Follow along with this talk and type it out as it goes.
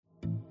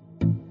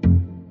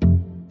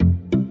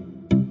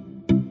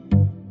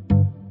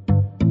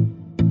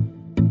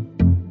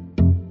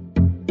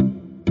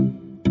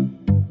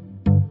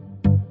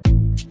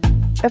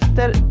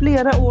Efter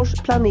flera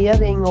års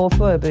planering och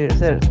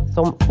förberedelser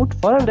som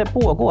fortfarande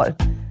pågår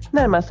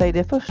närmar sig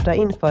det första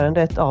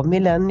införandet av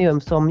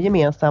Millennium som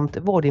gemensamt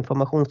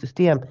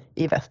vårdinformationssystem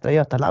i Västra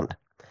Götaland.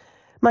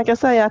 Man kan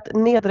säga att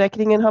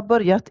nedräkningen har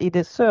börjat i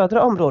det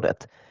södra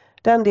området,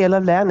 den del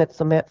av länet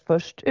som är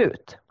först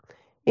ut.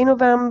 I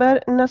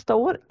november nästa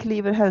år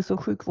kliver hälso-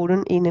 och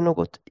sjukvården in i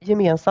något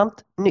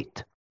gemensamt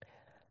nytt.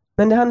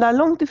 Men det handlar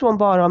långt ifrån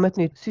bara om ett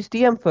nytt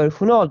system för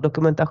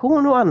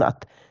journaldokumentation och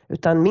annat,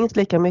 utan minst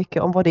lika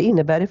mycket om vad det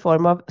innebär i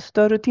form av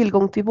större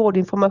tillgång till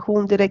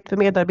vårdinformation direkt för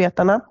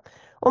medarbetarna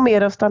och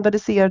mer av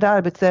standardiserade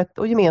arbetssätt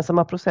och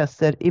gemensamma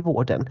processer i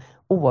vården,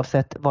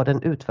 oavsett vad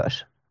den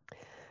utförs.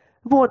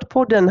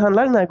 Vårdpodden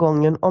handlar den här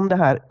gången om det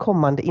här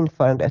kommande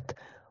införandet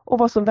och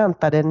vad som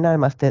väntar det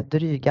närmaste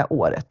dryga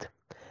året.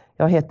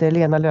 Jag heter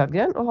Lena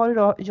Lövgren och har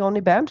idag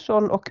Jonny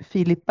Berntsson och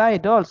Filip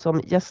Bergdahl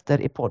som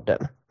gäster i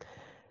podden.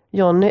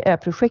 Jonny är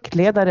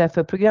projektledare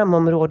för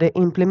programområde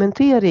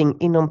implementering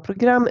inom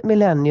program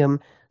Millennium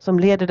som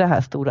leder det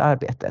här stora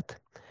arbetet.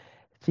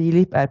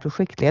 Filip är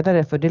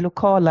projektledare för det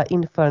lokala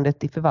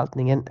införandet i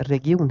förvaltningen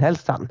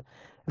Regionhälsan.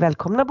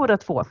 Välkomna båda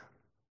två.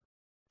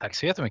 Tack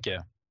så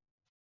jättemycket.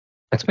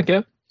 Tack så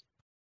mycket.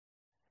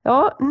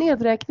 Ja,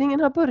 nedräkningen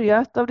har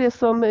börjat av det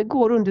som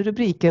går under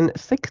rubriken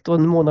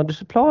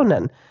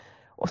 16-månadersplanen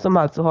och som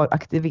alltså har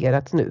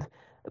aktiverats nu.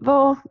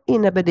 Vad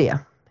innebär det?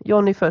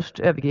 Jonny först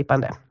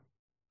övergripande.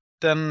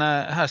 Den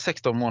här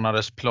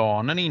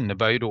 16-månadersplanen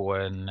innebär ju då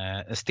en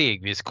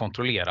stegvis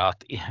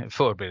kontrollerat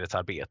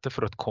förberedelsearbete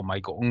för att komma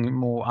igång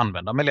med att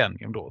använda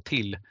Millennium då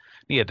till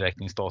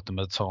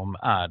nedräkningsdatumet som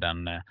är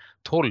den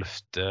 12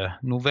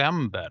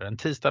 november, en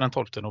tisdag den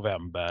 12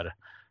 november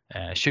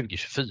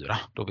 2024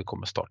 då vi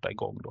kommer starta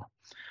igång då.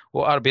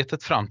 Och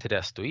arbetet fram till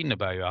dess då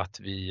innebär ju att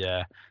vi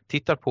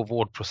tittar på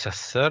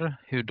vårdprocesser,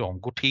 hur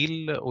de går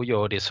till och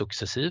gör det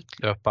successivt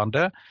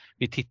löpande.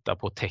 Vi tittar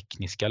på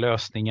tekniska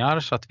lösningar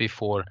så att vi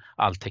får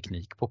all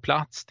teknik på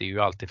plats. Det är ju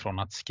alltifrån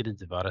att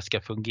skrivare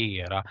ska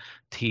fungera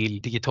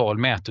till digital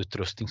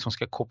mätutrustning som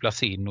ska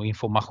kopplas in och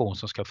information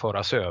som ska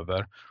föras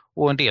över.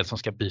 Och en del som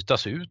ska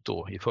bytas ut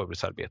då i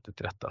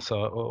förberedelsearbetet i detta.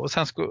 Och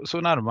sen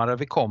så närmare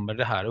vi kommer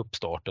det här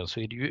uppstarten så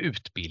är det ju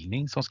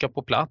utbildning som ska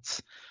på plats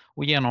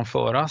och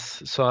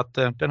genomföras så att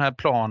den här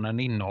planen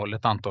innehåller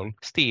ett antal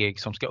steg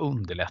som ska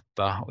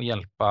underlätta och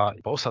hjälpa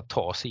oss att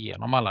ta sig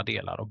igenom alla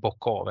delar och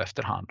bocka av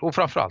efterhand och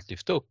framförallt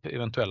lyfta upp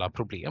eventuella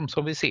problem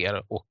som vi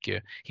ser och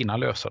hinna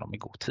lösa dem i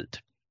god tid.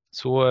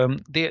 Så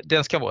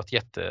den ska vara ett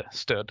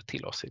jättestöd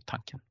till oss i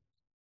tanken.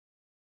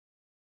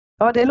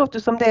 Ja, det låter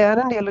som det är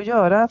en del att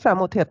göra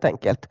framåt helt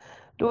enkelt.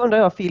 Då undrar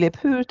jag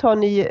Filip, hur tar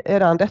ni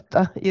er an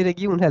detta i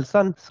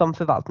Regionhälsan som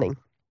förvaltning?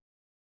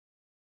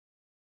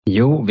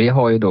 Jo, vi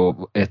har ju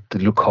då ett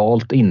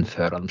lokalt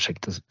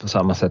införandeprojekt på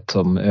samma sätt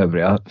som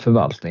övriga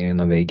förvaltningar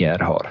inom VGR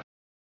har.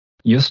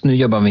 Just nu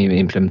jobbar vi med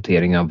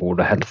implementering av vård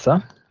och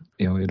hälsa.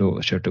 Vi har ju då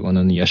kört igång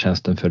den nya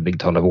tjänsten för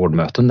digitala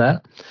vårdmöten där.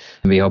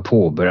 Vi har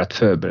påbörjat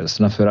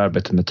förberedelserna för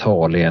arbetet med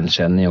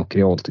taligenkänning och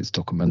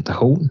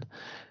realtidsdokumentation.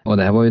 Och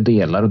det här var ju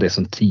delar av det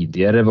som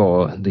tidigare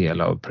var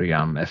del av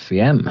program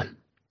FEM.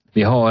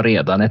 Vi har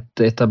redan ett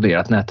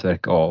etablerat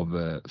nätverk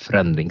av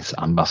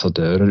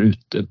förändringsambassadörer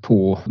ute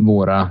på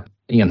våra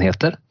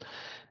enheter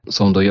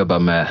som då jobbar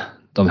med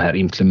de här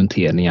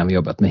implementeringarna vi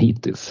jobbat med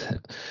hittills.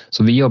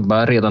 Så vi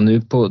jobbar redan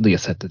nu på det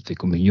sättet vi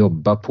kommer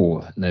jobba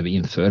på när vi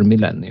inför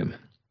Millennium.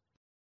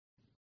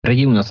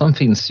 Regionhälsan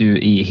finns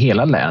ju i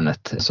hela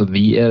länet så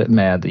vi är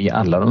med i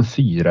alla de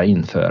 4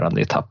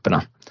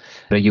 införandeetapperna.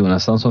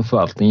 Regionhälsan som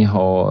förvaltning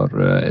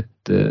har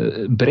ett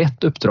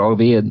brett uppdrag.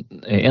 Vi är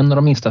en av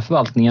de minsta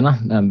förvaltningarna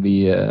men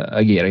vi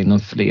agerar inom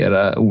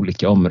flera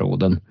olika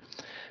områden.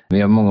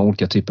 Vi har många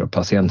olika typer av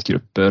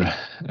patientgrupper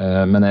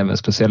men även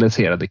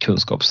specialiserade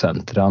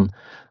kunskapscentran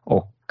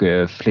och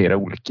flera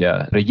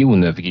olika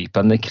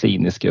regionövergripande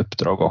kliniska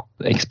uppdrag och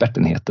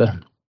expertenheter.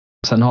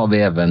 Sen har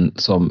vi även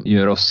som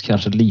gör oss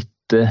kanske lite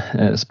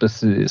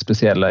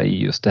speciella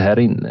i just det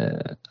här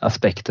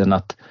aspekten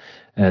att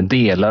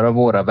delar av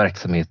våra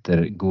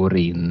verksamheter går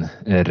in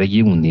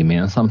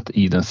regiongemensamt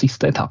i den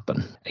sista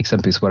etappen.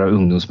 Exempelvis våra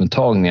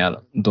ungdomsmottagningar,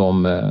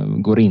 de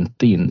går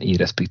inte in i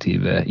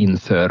respektive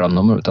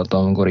införande utan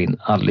de går in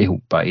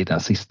allihopa i den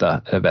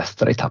sista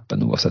västra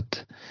etappen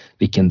oavsett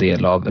vilken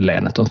del av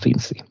länet de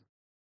finns i.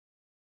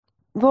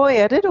 Vad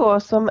är det då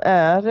som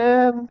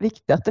är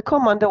viktigt det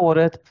kommande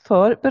året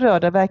för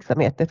berörda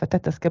verksamheter för att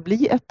detta ska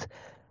bli ett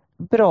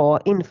bra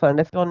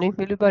införande? Jonny,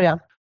 vill du börja?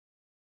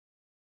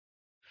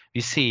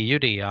 Vi ser ju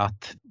det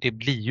att det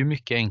blir ju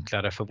mycket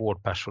enklare för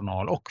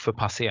vårdpersonal och för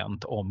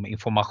patient om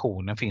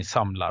informationen finns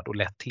samlad och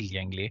lätt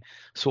tillgänglig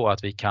så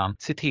att vi kan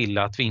se till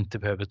att vi inte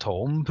behöver ta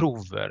om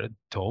prover,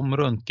 ta om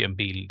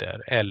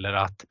röntgenbilder eller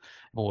att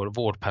vår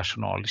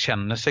vårdpersonal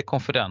känner sig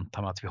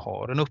konfidenta med att vi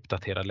har en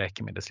uppdaterad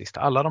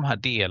läkemedelslista. Alla de här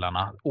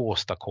delarna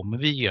åstadkommer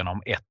vi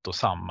genom ett och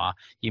samma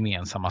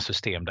gemensamma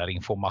system där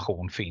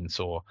information finns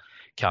och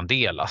kan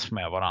delas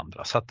med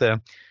varandra. Så att det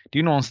är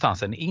ju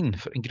någonstans en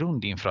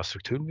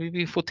grundinfrastruktur vi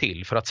vill få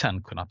till för att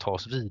sen kunna ta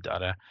oss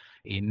vidare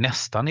i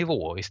nästa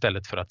nivå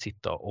istället för att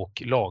sitta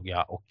och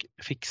laga och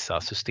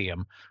fixa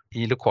system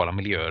i lokala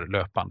miljöer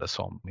löpande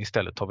som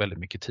istället tar väldigt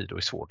mycket tid och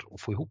är svårt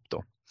att få ihop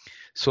då.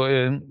 Så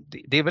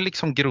det är väl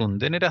liksom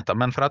grunden i detta,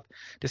 men för att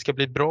det ska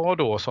bli bra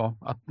då, så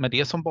att med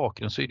det som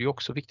bakgrund, så är det ju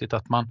också viktigt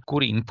att man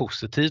går in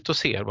positivt och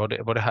ser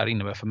vad det här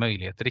innebär för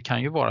möjligheter. Det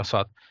kan ju vara så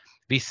att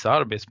vissa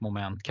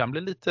arbetsmoment kan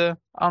bli lite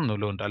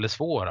annorlunda eller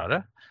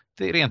svårare.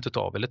 Det är rent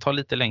utav, eller tar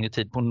lite längre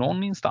tid på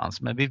någon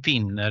instans, men vi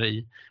vinner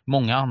i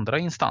många andra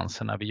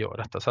instanser när vi gör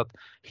detta. Så att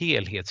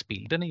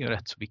helhetsbilden är ju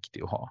rätt så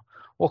viktig att ha.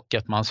 Och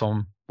att man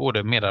som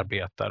både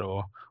medarbetare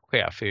och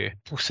chef är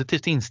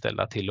positivt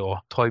inställda till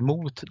att ta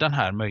emot den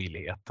här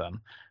möjligheten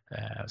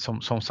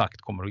som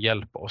sagt kommer att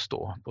hjälpa oss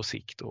då på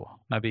sikt. Och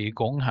när vi är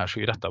igång här så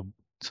är detta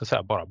så att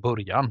säga bara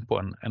början på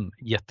en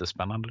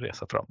jättespännande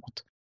resa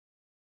framåt.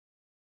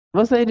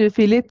 Vad säger du,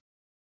 Filip?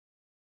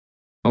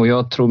 Och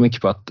jag tror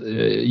mycket på att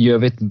gör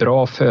vi ett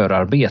bra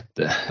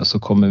förarbete så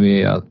kommer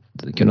vi att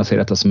kunna se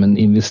detta som en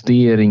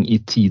investering i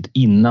tid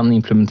innan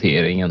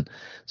implementeringen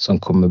som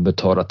kommer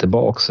betala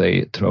tillbaka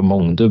sig, tror jag,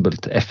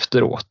 mångdubbelt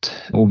efteråt.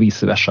 Och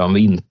vice versa, om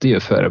vi inte gör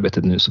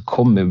förarbetet nu så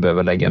kommer vi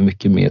behöva lägga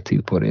mycket mer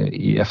tid på det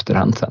i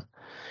efterhand sen.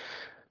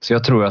 Så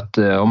jag tror att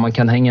om man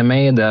kan hänga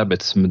med i det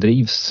arbete som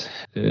bedrivs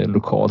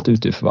lokalt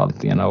ute i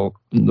förvaltningarna och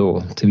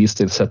då till viss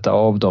del sätta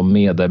av de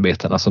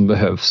medarbetarna som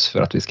behövs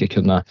för att vi ska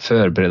kunna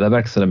förbereda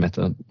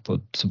verksamheten på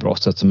ett så bra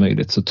sätt som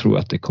möjligt, så tror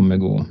jag att det kommer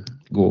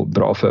gå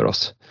bra för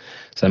oss.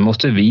 Sen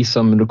måste vi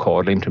som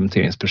lokala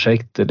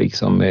implementeringsprojekt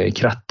liksom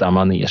kratta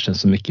manegen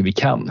så mycket vi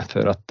kan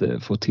för att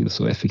få till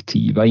så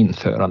effektiva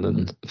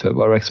införanden för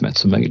vår verksamhet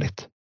som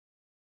möjligt.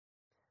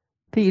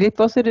 Filip,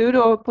 vad ser du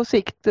då på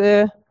sikt?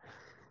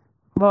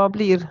 Vad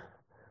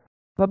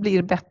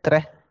blir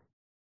bättre?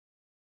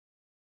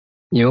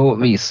 Jo,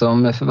 vi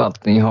som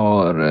förvaltning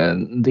har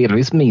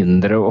delvis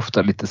mindre och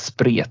ofta lite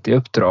spretiga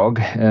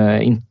uppdrag.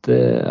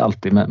 Inte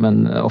alltid,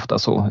 men ofta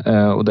så.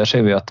 Och där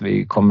ser vi att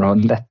vi kommer att ha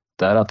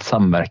lättare att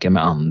samverka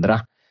med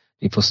andra.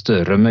 Vi får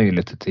större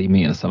möjligheter till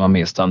gemensamma,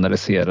 mer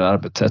standardiserade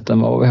arbetssätt än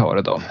vad vi har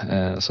idag.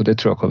 Så det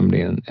tror jag kommer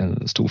bli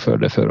en stor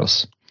fördel för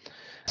oss.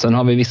 Sen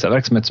har vi vissa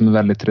verksamheter som är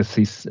väldigt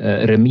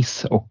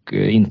remiss- och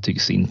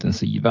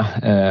intygsintensiva.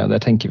 Där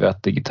tänker vi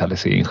att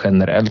digitalisering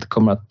generellt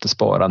kommer att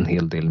spara en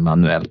hel del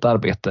manuellt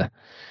arbete.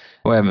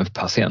 Och även för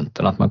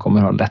patienten, att man kommer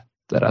att ha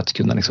lättare att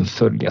kunna liksom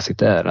följa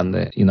sitt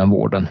ärende inom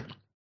vården.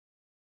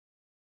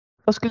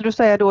 Vad skulle du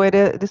säga då är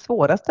det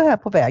svåraste här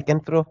på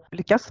vägen för att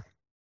lyckas?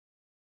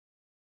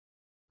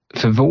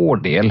 För vår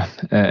del,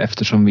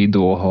 eftersom vi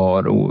då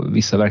har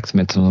vissa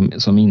verksamheter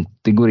som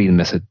inte går in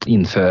med sitt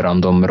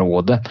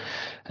införandeområde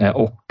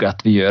och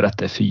att vi gör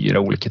detta i 4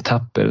 olika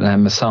etapper. Det här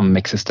med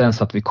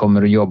samexistens, att vi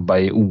kommer att jobba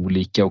i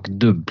olika och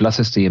dubbla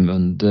system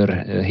under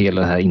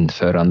hela den här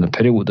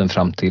införandeperioden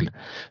fram till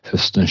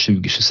hösten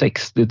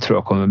 2026. Det tror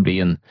jag kommer bli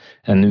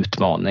en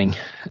utmaning.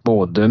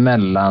 Både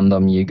mellan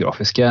de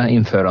geografiska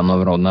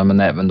införandeområdena men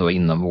även då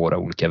inom våra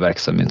olika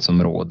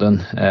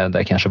verksamhetsområden.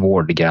 Där kanske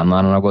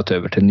vårdgrannarna har gått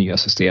över till nya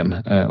system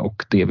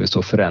och delvis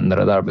då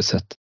förändrade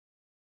arbetssätt.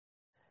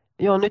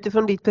 Jan,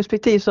 utifrån ditt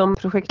perspektiv som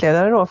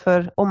projektledare då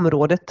för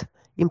området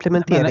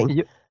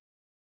implementering.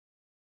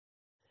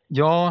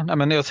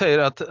 Men jag säger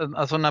att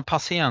alltså när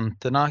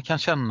patienterna kan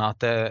känna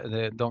att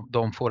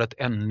de får ett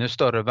ännu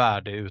större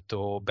värde ut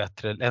och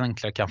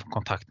enklare kan få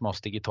kontakt med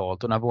oss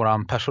digitalt, och när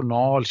våran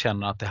personal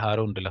känner att det här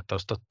underlättar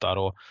och stöttar,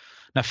 och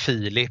när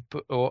Filip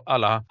och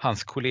alla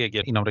hans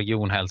kollegor inom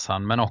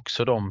regionhälsan, men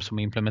också de som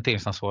är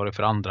implementeringsansvariga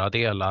för andra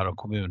delar och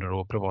kommuner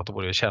och privata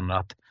vårdgivare känner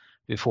att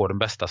vi får den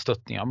bästa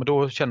stöttningen, men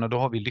då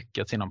har vi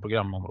lyckats inom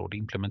programområde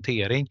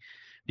implementering.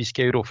 Vi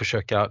ska ju då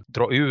försöka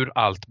dra ur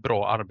allt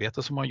bra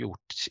arbete som har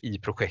gjorts i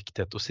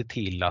projektet och se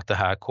till att det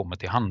här kommer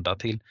till handa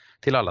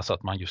till alla, så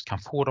att man just kan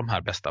få de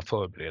här bästa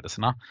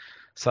förberedelserna.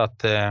 Så att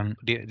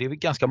det är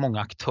ganska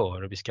många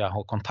aktörer vi ska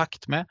ha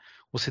kontakt med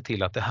och se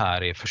till att det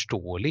här är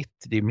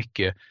förståeligt. Det är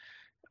mycket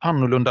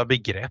annorlunda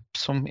begrepp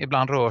som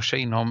ibland rör sig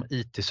inom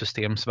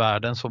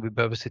IT-systemsvärlden, så vi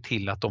behöver se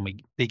till att de är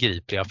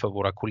begripliga för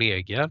våra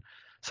kollegor.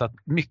 Så att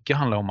mycket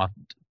handlar om att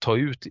ta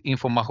ut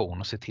information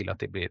och se till att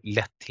det blir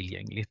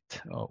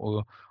lättillgängligt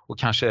och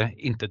kanske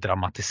inte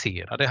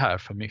dramatisera det här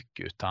för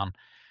mycket, utan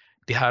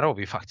det här har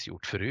vi faktiskt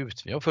gjort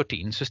förut. Vi har fört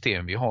in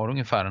system, vi har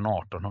ungefär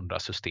 1800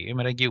 system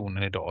i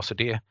regionen idag, så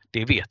det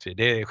vet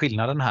vi.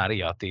 Skillnaden här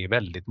är att det är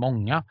väldigt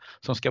många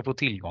som ska få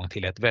tillgång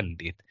till ett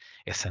väldigt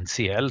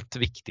essentiellt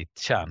viktigt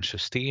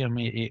kärnsystem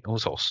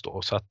hos oss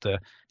då. Så att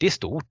det är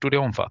stort och det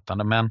är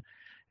omfattande, men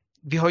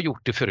vi har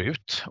gjort det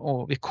förut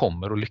och vi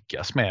kommer att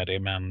lyckas med det,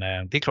 men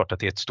det är klart att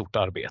det är ett stort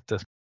arbete.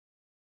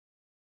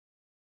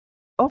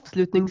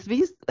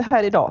 Avslutningsvis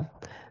här idag,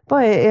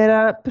 vad är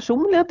era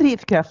personliga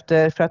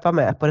drivkrafter för att vara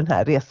med på den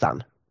här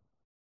resan?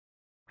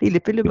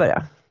 Filip, vill du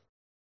börja?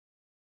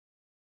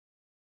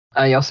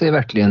 Jag ser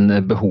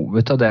verkligen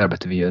behovet av det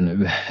arbete vi gör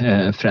nu.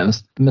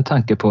 Främst med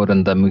tanke på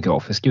den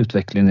demografiska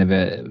utvecklingen när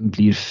vi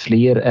blir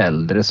fler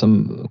äldre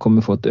som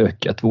kommer få ett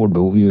ökat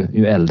vårdbehov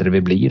ju äldre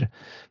vi blir.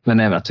 Men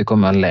även att vi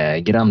kommer ha en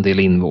lägre andel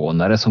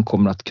invånare som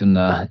kommer att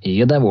kunna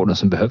ge den vården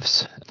som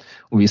behövs.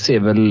 Och vi ser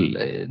väl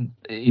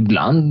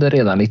ibland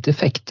redan lite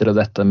effekter av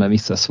detta med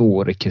vissa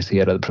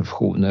svårrekryterade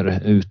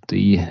professioner ute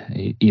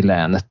i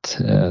länet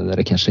där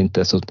det kanske inte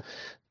är så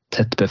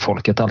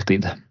tättbefolkat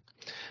alltid.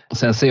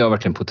 Sen ser jag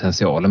verkligen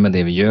potentialen med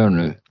det vi gör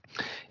nu.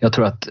 Jag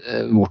tror att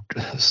vårt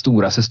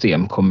stora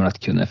system kommer att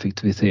kunna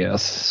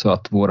effektiviseras så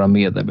att våra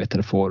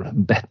medarbetare får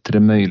bättre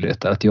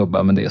möjligheter att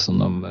jobba med det som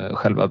de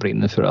själva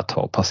brinner för, att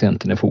ha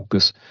patienten i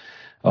fokus.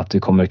 Att vi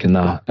kommer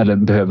kunna, eller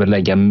behöver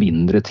lägga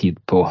mindre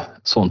tid på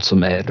sånt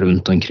som är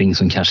runt omkring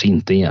som kanske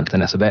inte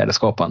egentligen är så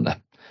värdeskapande.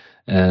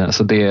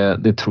 Så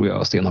det tror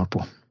jag stenhårt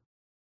på.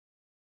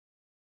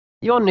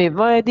 Jonny,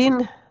 vad är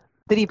din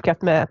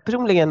drivkraft med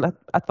personligen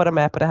att vara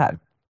med på det här?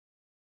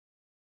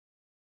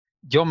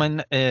 Ja,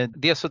 men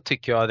dels så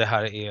tycker jag det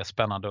här är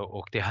spännande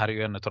och det här är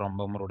ju en av de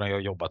områden jag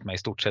har jobbat med i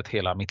stort sett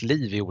hela mitt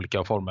liv i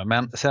olika former.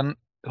 Men sen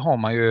har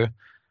man ju,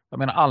 jag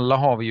menar alla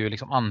har vi ju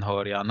liksom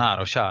anhöriga,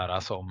 nära och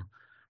kära som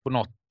på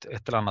något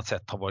ett eller annat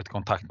sätt har varit i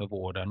kontakt med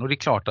vården. Och det är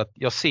klart att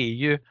jag ser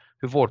ju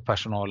hur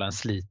vårdpersonalen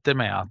sliter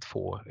med att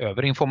få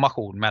över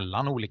information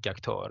mellan olika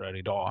aktörer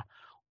idag.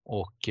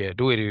 Och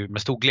då är det ju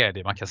med stor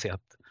glädje man kan se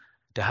att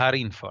det här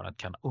införandet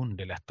kan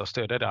underlätta och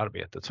stödja det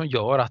arbetet som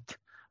gör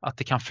att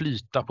det kan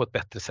flyta på ett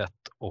bättre sätt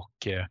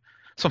och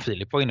som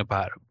Filip var inne på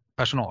här,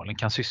 personalen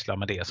kan syssla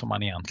med det som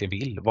man egentligen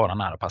vill, vara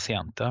nära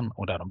patienten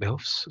och där de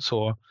behövs.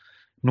 Så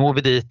når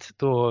vi dit,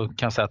 då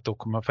kan jag säga att då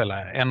kommer jag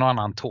fälla en och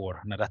annan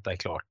tår när detta är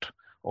klart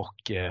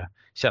och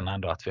känna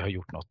ändå att vi har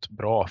gjort något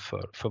bra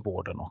för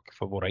vården och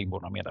för våra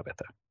invånare och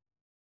medarbetare.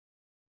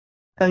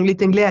 En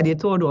liten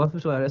glädjetår då,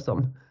 förstår jag det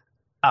som.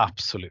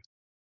 Absolut.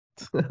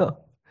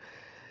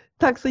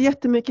 Tack så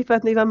jättemycket för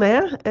att ni var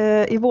med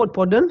i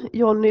Vårdpodden,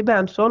 Jonny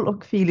Berntsson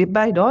och Filip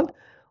Bergdahl.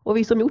 Och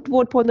vi som gjort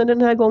Vårdpodden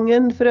den här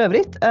gången för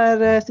övrigt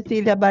är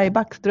Cecilia Berg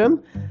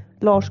Backström,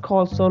 Lars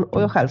Karlsson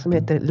och jag själv som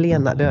heter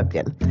Lena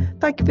Lövgren.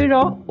 Tack för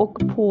idag och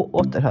på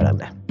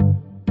återhörande.